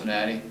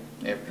Cincinnati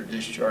after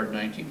discharge in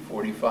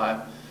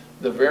 1945.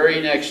 The very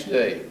next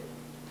day,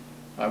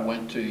 I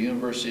went to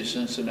University of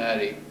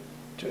Cincinnati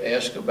to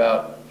ask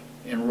about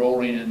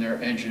enrolling in their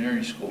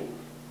engineering school.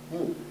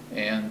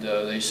 And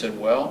they said,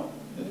 well,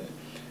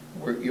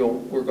 we're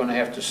going to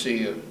have to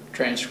see a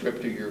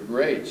transcript of your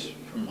grades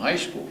from high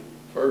school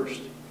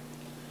first.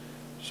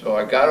 So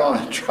I got on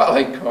a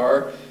trolley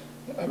car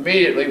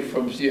immediately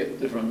from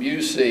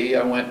UC.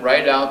 I went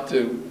right out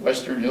to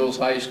Western Hills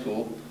High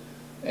School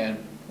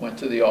and went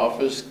to the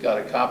office, got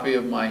a copy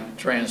of my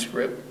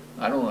transcript.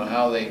 I don't know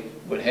how they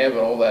would have it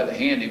all that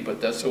handy,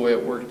 but that's the way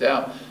it worked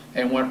out.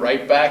 And went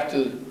right back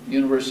to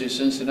University of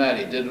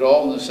Cincinnati. Did it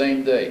all in the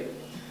same day.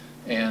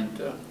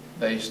 And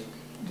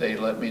they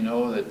let me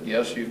know that,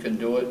 yes, you can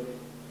do it.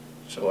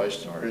 So I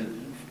started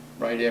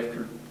right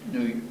after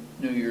New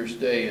Year's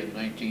Day in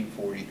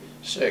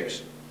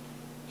 1946.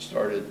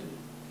 Started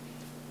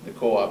the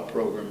co-op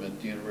program at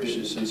the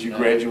University of Cincinnati. Did you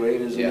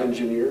graduate as an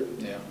engineer?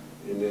 Yeah.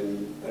 And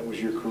then that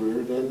was your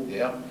career then?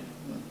 Yeah.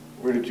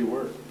 Where did you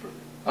work?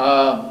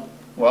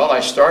 Well, I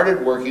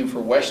started working for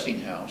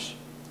Westinghouse.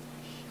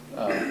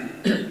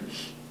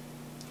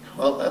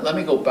 Well, let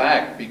me go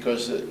back,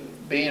 because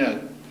being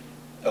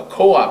a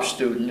co-op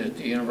student at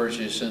the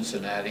University of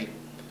Cincinnati,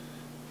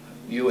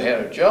 you had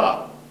a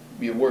job.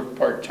 You worked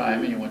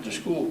part-time and you went to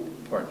school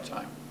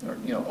part-time, or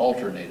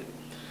alternated.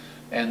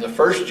 And the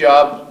first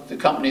job, the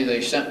company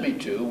they sent me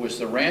to was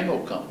the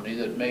Randall Company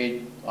that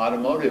made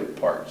automotive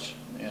parts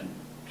and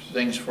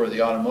things for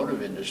the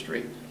automotive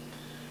industry.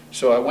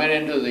 So I went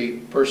into the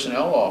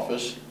personnel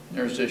office.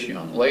 There's this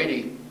young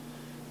lady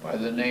by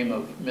the name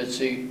of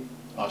Mitzi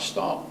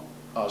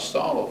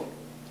Ostolov,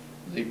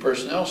 the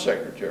personnel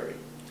secretary.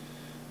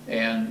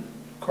 And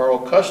Carl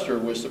Custer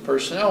was the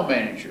personnel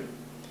manager.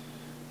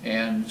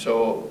 And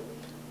so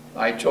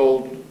I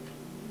told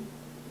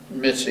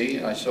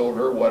Mitzi, I told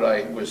her what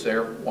I was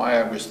there, why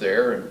I was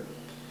there, and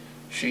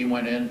she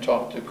went in and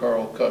talked to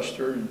Carl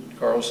Custer, and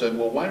Carl said,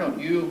 well, why don't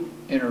you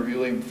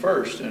interview him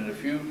first, and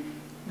if you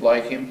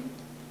like him,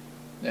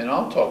 then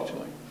I'll talk to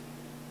him.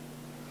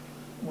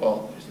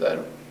 Well,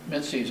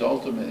 Mitzi's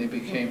ultimately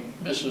became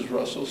Mrs.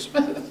 Russell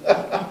Smith.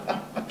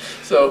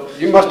 So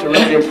you must have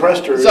really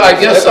impressed her. So I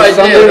guess I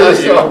did.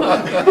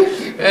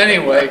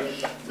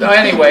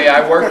 Anyway,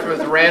 I worked with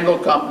the Randall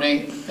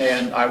Company,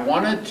 and I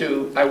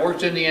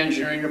worked in the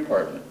engineering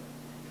department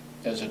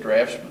as a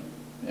draftsman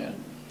and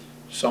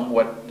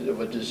somewhat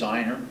of a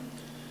designer.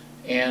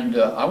 And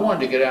I wanted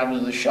to get out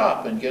into the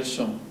shop and get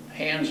some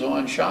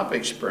hands-on shop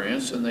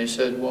experience, and they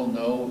said, well,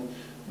 no,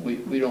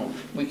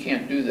 we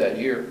can't do that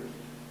here.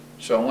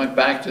 So I went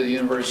back to the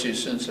University of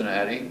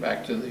Cincinnati,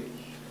 back to the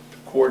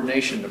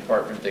coordination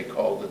department, they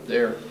called it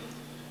there.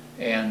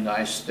 And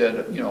I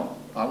said,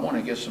 I want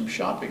to get some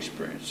shop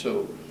experience.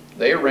 So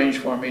they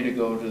arranged for me to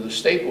go to the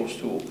Staples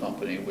Tool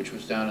Company, which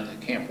was down in the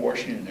Camp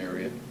Washington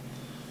area.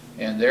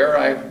 And there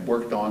I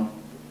worked on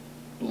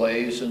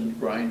lathes and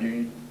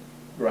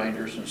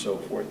grinders and so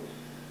forth.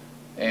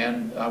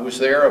 And I was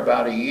there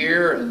about a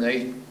year, and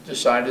they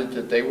decided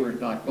that they were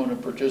not going to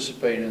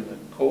participate in the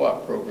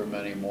co-op program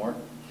anymore.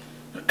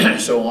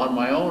 So on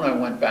my own, I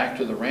went back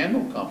to the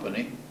Randall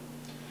Company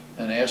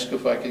and asked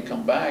if I could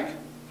come back.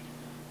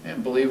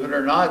 And believe it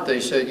or not, they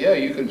said, yeah,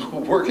 you can go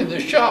work in the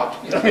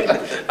shop.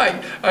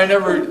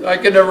 I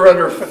could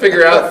never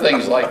figure out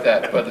things like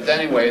that. But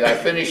anyway, I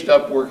finished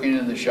up working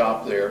in the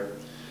shop there.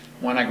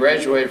 When I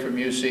graduated from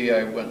UC,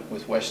 I went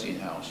with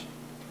Westinghouse.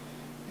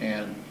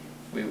 And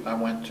I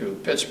went to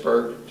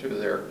Pittsburgh,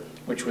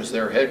 which was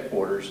their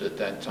headquarters at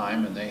that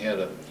time, and they had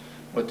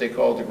what they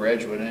called the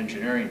Graduate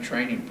Engineering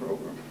Training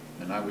Program.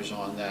 And I was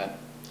on that.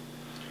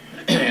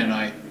 And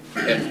I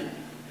had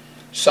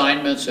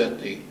assignments at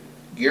the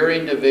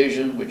Gearing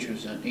Division, which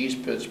was in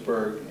East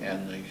Pittsburgh,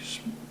 and the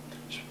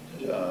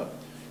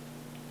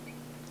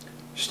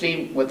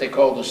steam, what they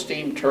called the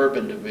steam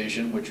turbine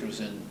division, which was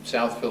in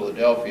South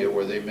Philadelphia,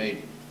 where they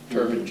made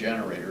turbine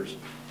generators,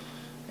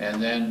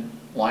 and then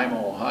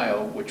Lima,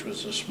 Ohio, which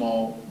was a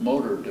small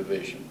motor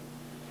division.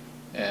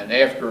 And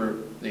after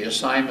the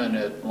assignment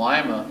at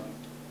Lima,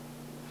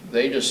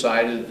 they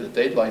decided that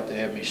they'd like to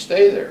have me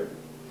stay there,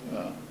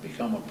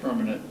 become a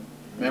permanent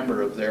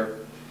member of their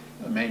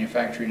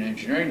manufacturing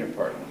engineering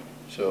department.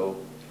 So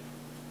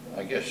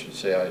I guess you'd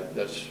say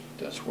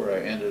that's where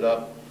I ended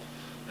up.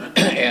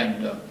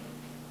 And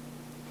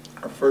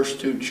our first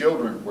two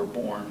children were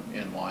born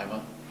in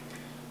Lima.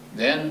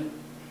 Then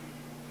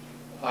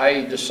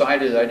I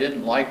decided I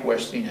didn't like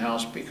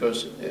Westinghouse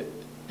because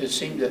it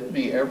seemed to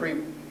me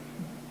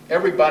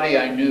everybody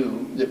I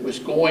knew that was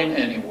going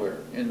anywhere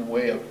in the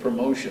way of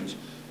promotions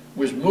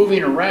was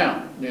moving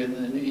around.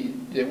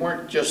 They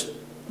weren't just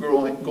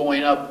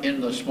going up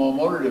in the small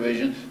motor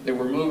division, they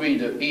were moving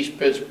to East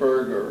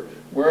Pittsburgh or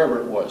wherever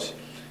it was.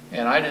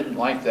 And I didn't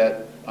like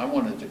that. I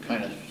wanted to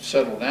kind of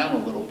settle down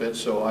a little bit,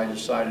 so I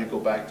decided to go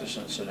back to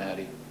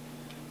Cincinnati.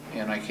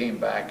 And I came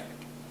back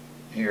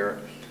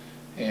here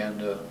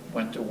and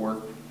went to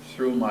work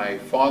through my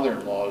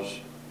father-in-law's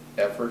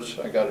efforts.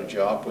 I got a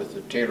job with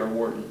the Taylor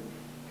Wharton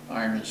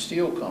Iron and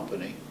Steel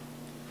Company,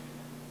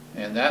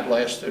 and that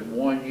lasted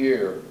 1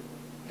 year,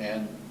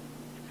 and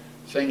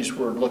things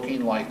were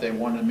looking like they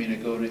wanted me to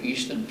go to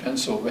Easton,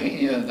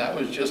 Pennsylvania, and that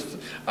was just,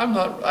 I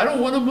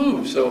don't want to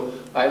move. So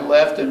I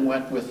left and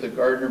went with the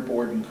Gardner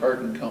Board and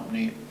Carton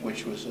Company,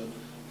 which was a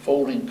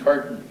folding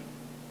carton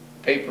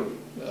paper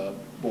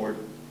board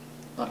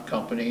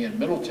company in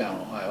Middletown,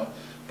 Ohio.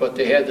 But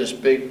they had this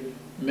big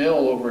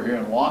mill over here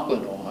in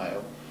Laughlin,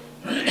 Ohio,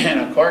 and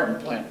a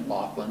carton plant in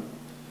Laughlin.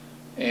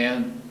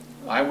 And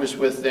I was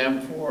with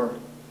them for,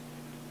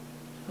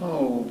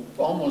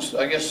 almost,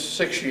 I guess,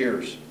 6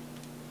 years.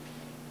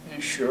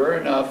 And sure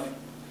enough,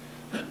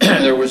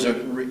 there was a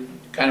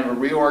kind of a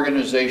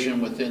reorganization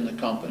within the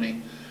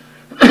company,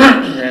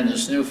 and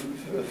this new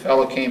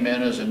fellow came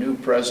in as a new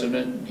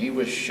president, and he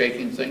was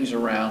shaking things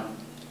around.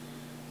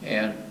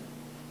 And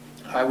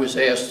I was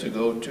asked to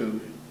go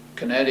to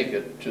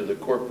Connecticut to the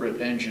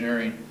corporate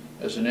engineering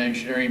as an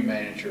engineering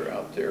manager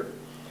out there.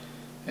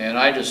 And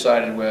I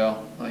decided,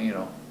 well, you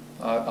know,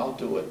 I'll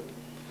do it.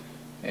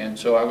 And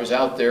so I was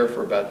out there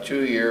for about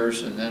 2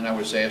 years, and then I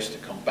was asked to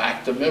come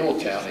back to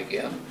Middletown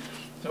again.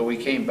 So we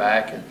came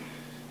back, and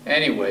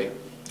anyway,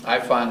 I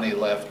finally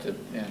left and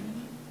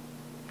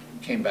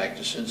came back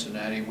to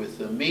Cincinnati with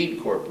the Meade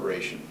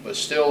Corporation, but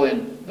still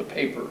in the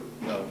paper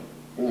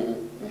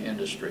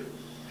industry.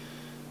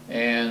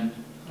 And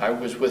I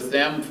was with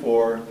them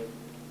for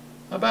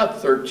about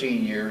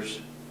 13 years,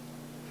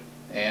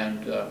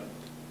 and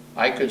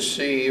I could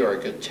see, or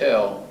I could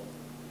tell,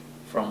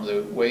 from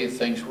the way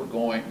things were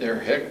going. Their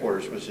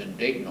headquarters was in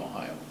Dayton,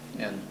 Ohio,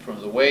 and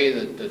from the way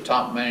that the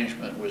top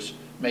management was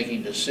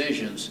making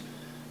decisions,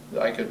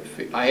 I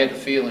had the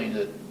feeling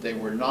that they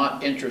were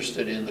not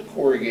interested in the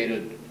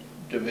corrugated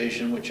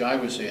division, which I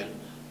was in,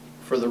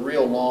 for the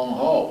real long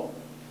haul.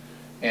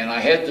 And I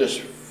had this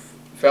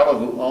fellow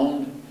who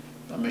owned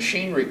a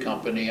machinery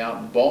company out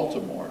in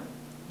Baltimore.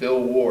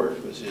 Bill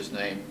Ward was his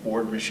name,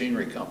 Ward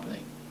Machinery Company.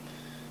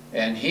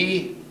 And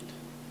he,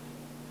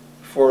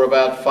 for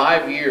about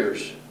 5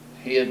 years,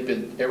 he had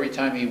been, every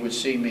time he would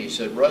see me, he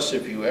said, "Russ,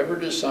 if you ever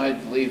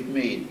decide to leave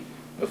Meade,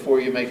 before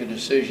you make a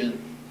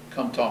decision,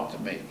 come talk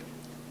to me."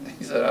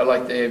 He said, "I'd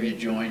like to have you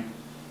join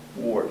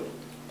Ward."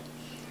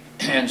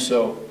 And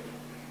so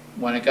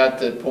when it got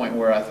to the point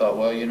where I thought,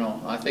 well, you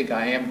know, I think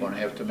I am going to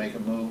have to make a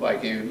move, I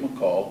gave him a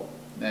call,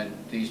 and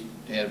he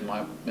had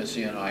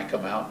Missy and I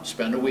come out and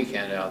spend a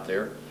weekend out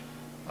there.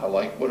 I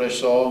liked what I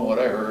saw and what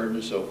I heard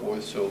and so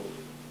forth, so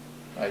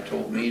I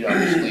told Meade I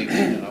was leaving,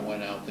 and I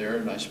went out there,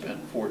 and I spent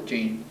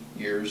 14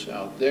 years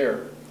out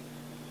there.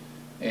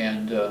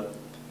 And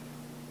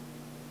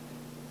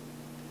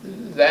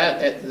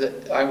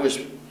I was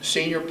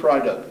senior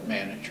product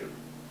manager,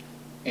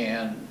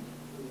 and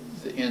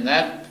in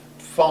that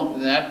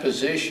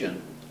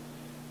position,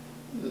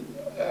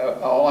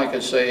 all I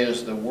could say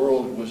is the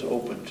world was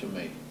open to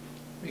me,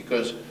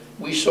 because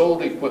we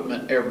sold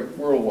equipment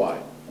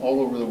worldwide,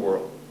 all over the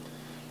world.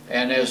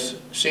 And as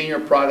senior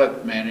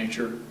product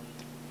manager,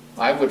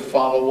 I would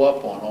follow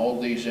up on all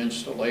these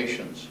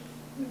installations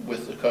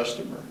with the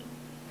customer,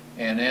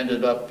 and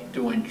ended up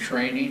doing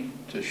training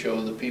to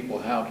show the people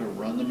how to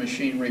run the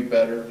machinery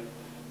better,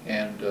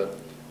 and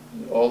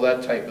all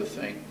that type of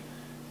thing.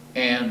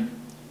 And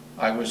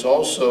I was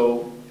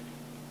also,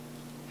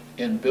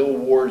 in Bill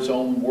Ward's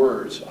own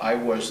words, I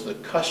was the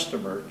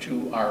customer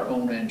to our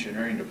own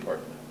engineering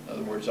department. In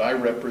other words, I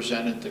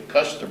represented the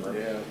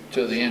customer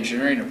to the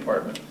engineering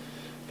department.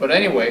 But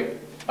anyway,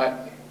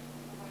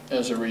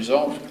 as a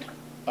result,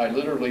 I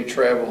literally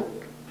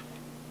traveled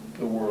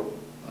the world.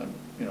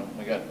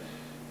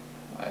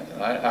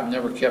 I've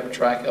never kept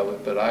track of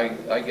it, but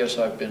I guess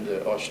I've been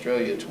to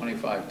Australia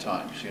 25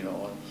 times, you know,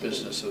 on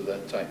business of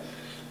that type.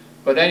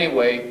 But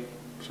anyway,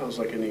 sounds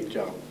like a neat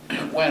job.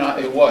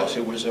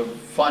 It was a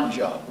fun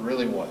job, it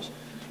really was.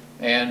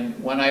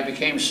 And when I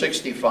became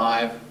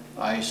 65,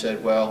 I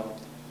said, well,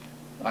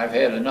 I've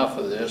had enough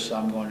of this,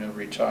 I'm going to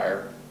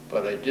retire.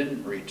 But I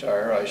didn't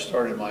retire. I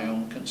started my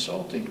own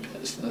consulting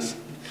business,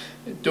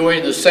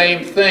 doing the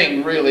same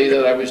thing, really,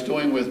 that I was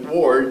doing with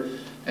Ward,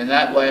 and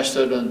that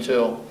lasted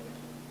until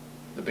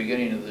the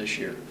beginning of this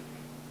year.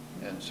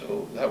 And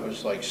so that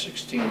was like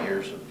 16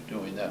 years of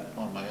doing that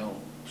on my own.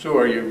 So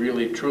are you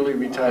really, truly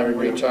retired? I'm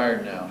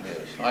retired now, yes.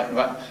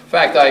 In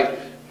fact,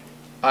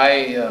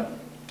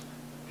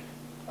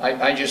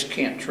 I just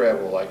can't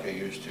travel like I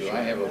used to.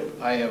 I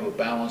have a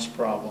balance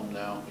problem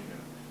now,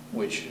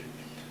 which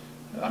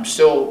I'm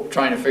still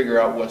trying to figure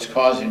out what's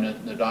causing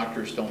it. The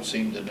doctors don't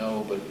seem to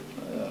know, but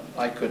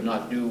I could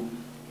not do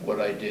what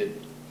I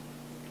did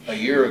a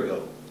year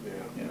ago,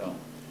 you know.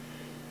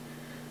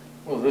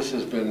 Well, this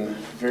has been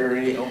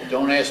very...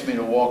 Don't ask me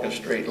to walk a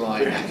straight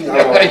line.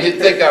 No. You'd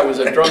think I was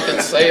a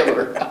drunken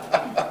sailor.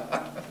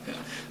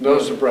 No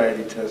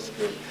sobriety test.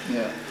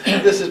 Yeah.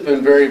 This has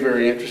been very,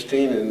 very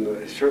interesting, and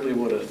I certainly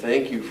want to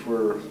thank you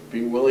for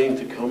being willing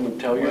to come and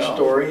tell your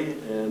story.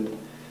 And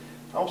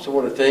I also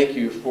want to thank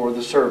you for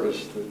the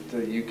service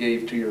that you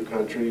gave to your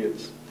country.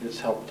 It's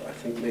helped, I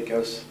think, make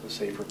us a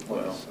safer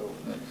place. Well, so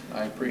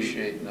I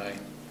appreciate it, and I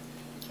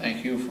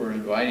thank you for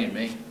inviting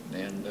me,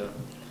 and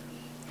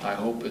I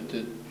hope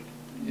it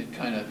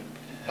kind of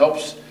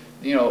helps.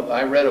 You know,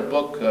 I read a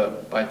book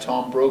by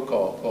Tom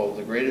Brokaw called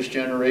The Greatest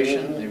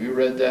Generation. Mm-hmm. Have you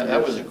read that? Yes.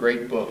 That was a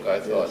great book, I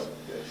thought.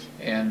 Yes.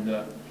 And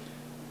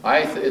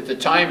at the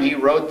time he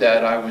wrote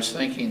that, I was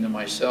thinking to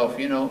myself,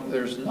 you know,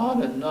 there's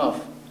not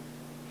enough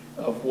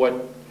of what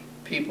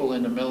people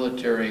in the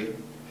military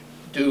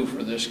do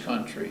for this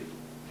country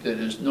that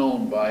is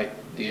known by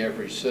the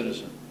average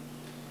citizen.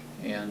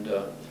 And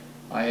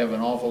I have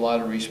an awful lot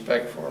of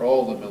respect for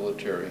all the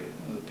military,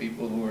 the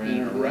people who are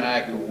in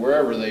Iraq or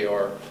wherever they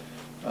are,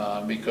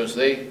 because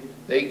they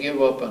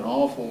give up an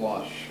awful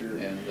lot. Sure.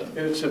 And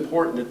it's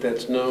important that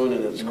that's known,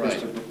 and it's right.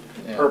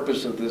 the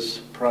purpose of this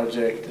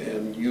project,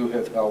 and you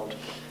have helped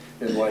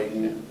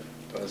enlighten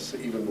us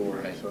even more.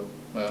 Right. So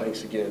well,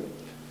 thanks again.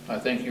 I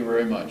thank you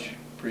very much.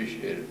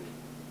 Appreciate it.